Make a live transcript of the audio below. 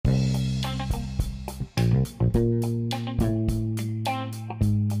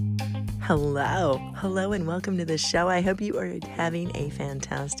Hello, and welcome to the show. I hope you are having a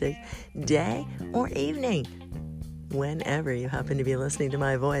fantastic day or evening, whenever you happen to be listening to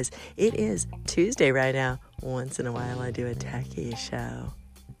my voice. It is Tuesday right now. Once in a while, I do a Techie show.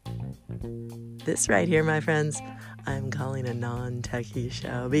 This right here, my friends, I'm calling a non-Techie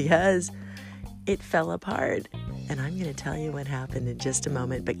show because it fell apart. And I'm going to tell you what happened in just a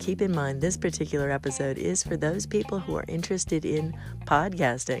moment. But keep in mind, this particular episode is for those people who are interested in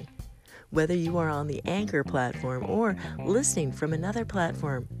podcasting. Whether you are on the Anchor platform or listening from another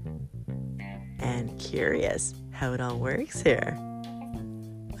platform and curious how it all works here.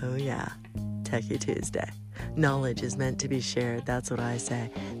 Oh yeah, Techie Tuesday. Knowledge is meant to be shared. That's what I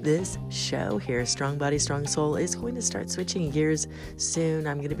say. This show here, Strong Body, Strong Soul, is going to start switching gears soon.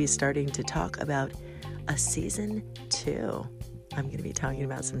 I'm going to be starting to talk about a season 2. I'm going to be talking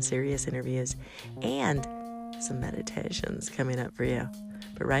about some serious interviews and some meditations coming up for you.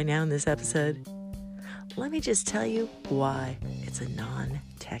 But right now in this episode, let me just tell you why it's a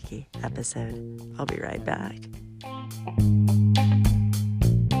non-techie episode. I'll be right back.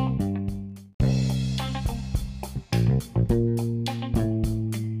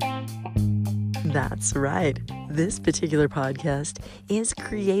 That's right. This particular podcast is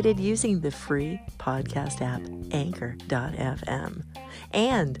created using the free podcast app, Anchor.fm.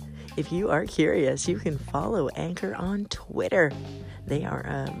 And if you are curious, you can follow Anchor on Twitter. They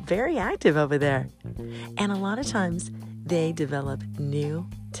are very active over there. And a lot of times they develop new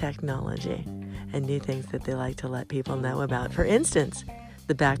technology and new things that they like to let people know about. For instance,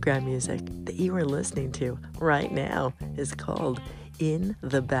 the background music that you are listening to right now is called In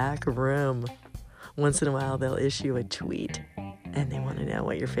the Back Room. Once in a while, they'll issue a tweet and they want to know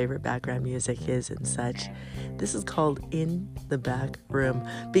what your favorite background music is and such. This is called In the Back Room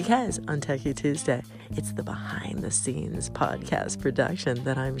because on Techie Tuesday, it's the behind-the-scenes podcast production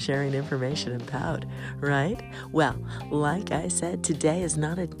that I'm sharing information about, right? Well, like I said, today is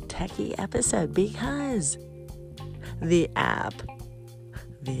not a techie episode because the app,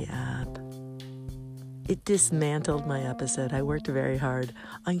 it dismantled my episode. I worked very hard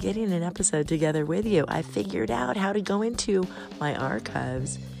on getting an episode together with you. I figured out how to go into my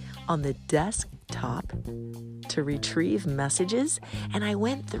archives on the desktop to retrieve messages, and I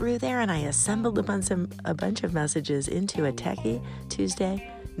went through there and I assembled a bunch of messages into a Techie Tuesday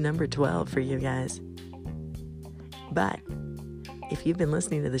number 12 for you guys. But if you've been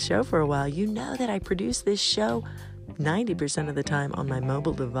listening to the show for a while, you know that I produce this show 90% of the time on my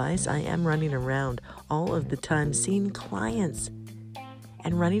mobile device. I am running around all of the time seeing clients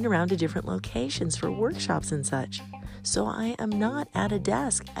and running around to different locations for workshops and such. So I am not at a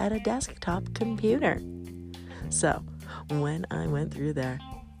desk, at a desktop computer. So when I went through there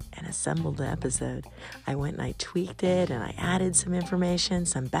and assembled the episode, I went and I tweaked it and I added some information,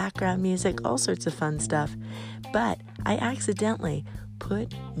 some background music, all sorts of fun stuff. But I accidentally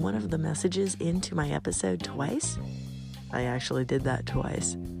put one of the messages into my episode twice. I actually did that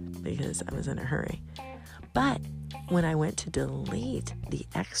twice because I was in a hurry. But when I went to delete the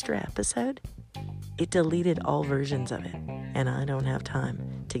extra episode, it deleted all versions of it. And I don't have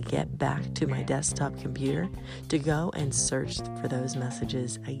time to get back to my desktop computer to go and search for those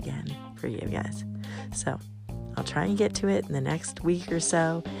messages again for you guys. So I'll try and get to it in the next week or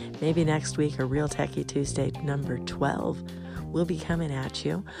so. Maybe next week, a Real Techie Tuesday number 12 will be coming at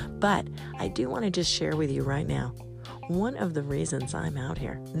you. But I do want to just share with you right now, one of the reasons I'm out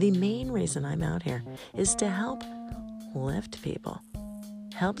here, the main reason I'm out here, is to help lift people,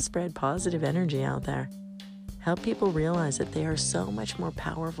 help spread positive energy out there, help people realize that they are so much more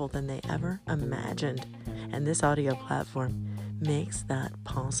powerful than they ever imagined. And this audio platform makes that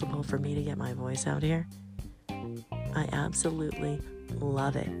possible for me to get my voice out here. I absolutely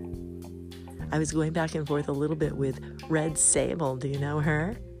love it. I was going back and forth a little bit with Red Sable. Do you know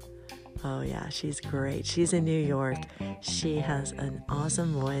her? Oh yeah, she's great. She's in New York. She has an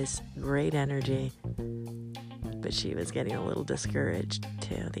awesome voice, great energy. But she was getting a little discouraged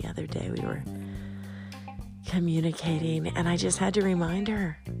too. The other day we were communicating and I just had to remind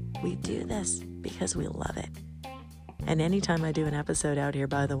her, we do this because we love it. And anytime I do an episode out here,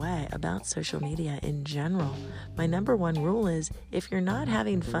 by the way, about social media in general, my number one rule is if you're not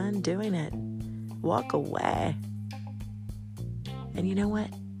having fun doing it, walk away. And you know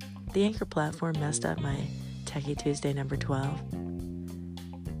what? The Anchor platform messed up my Techie Tuesday number 12.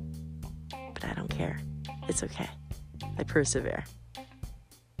 But I don't care. It's okay. I persevere.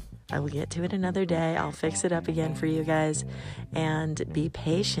 I will get to it another day. I'll fix it up again for you guys. And be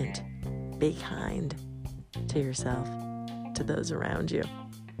patient. Be kind to yourself, to those around you,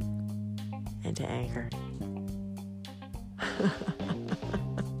 and to Anchor.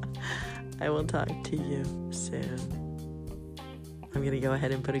 I will talk to you soon. I'm going to go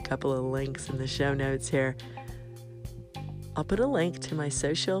ahead and put a couple of links in the show notes here. I'll put a link to my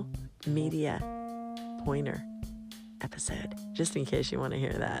social media pointer episode, just in case you want to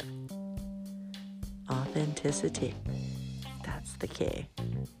hear that. Authenticity. That's the key.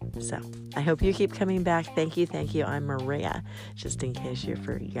 So I hope you keep coming back. Thank you. I'm Maria, just in case you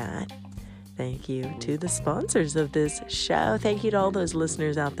forgot. Thank you to the sponsors of this show. Thank you to all those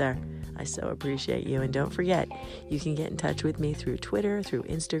listeners out there. I so appreciate you. And don't forget, you can get in touch with me through Twitter, through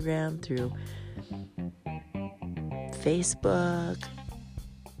Instagram, through Facebook,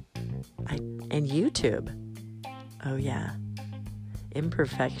 and YouTube. Oh yeah.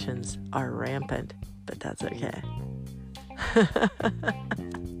 Imperfections are rampant, but that's okay.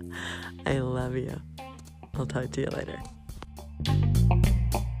 I love you. I'll talk to you later.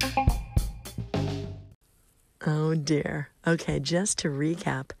 Oh dear. Okay, just to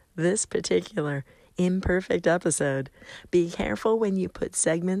recap this particular imperfect episode, be careful when you put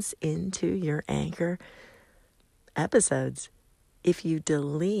segments into your Anchor episodes. If you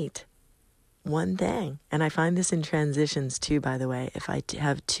delete one thing, and I find this in transitions too, by the way, if I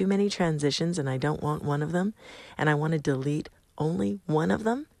have too many transitions and I don't want one of them, and I want to delete only one of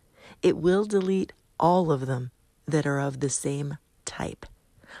them, it will delete all of them that are of the same type.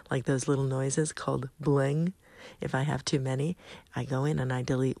 Like those little noises called bling. If I have too many, I go in and I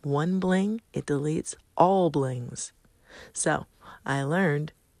delete one bling, it deletes all blings. So I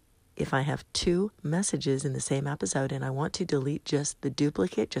learned if I have two messages in the same episode and I want to delete just the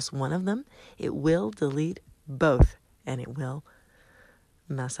duplicate, just one of them, it will delete both and it will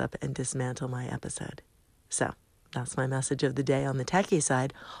mess up and dismantle my episode. So that's my message of the day on the techie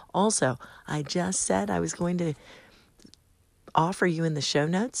side. Also, I just said I was going to offer you in the show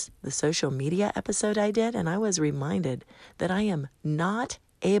notes the social media episode I did, and I was reminded that I am not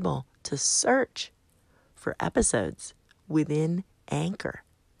able to search for episodes within Anchor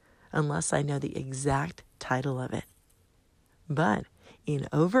unless I know the exact title of it. But in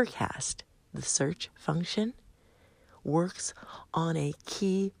Overcast, the search function works on a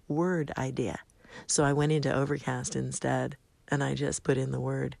keyword idea. So I went into Overcast instead, and I just put in the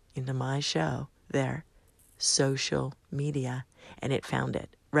word into my show there, social media, and it found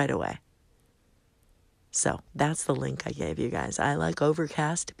it right away. So that's the link I gave you guys. I like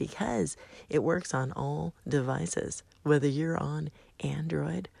Overcast because it works on all devices, whether you're on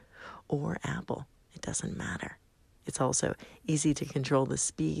Android or Apple. It doesn't matter. It's also easy to control the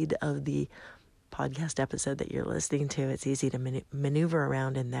speed of the podcast episode that you're listening to. It's easy to maneuver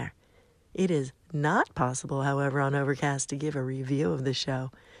around in there. It is not possible, however, on Overcast to give a review of the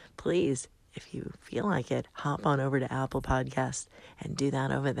show. Please, if you feel like it, hop on over to Apple Podcasts and do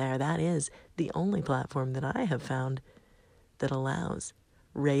that over there. That is the only platform that I have found that allows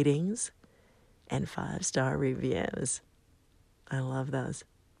ratings and 5-star reviews. I love those.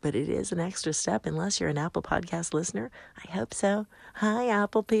 But it is an extra step unless you're an Apple Podcast listener. I hope so. Hi,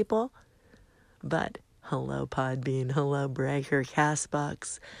 Apple people. But hello, Podbean. Hello, Breaker,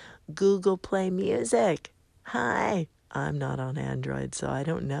 CastBox, Google Play Music. Hi. I'm not on Android, so I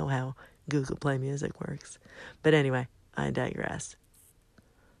don't know how Google Play Music works. But anyway, I digress.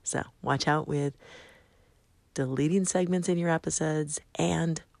 So watch out with deleting segments in your episodes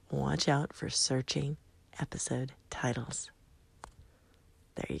and watch out for searching episode titles.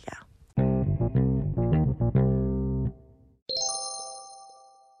 There you go.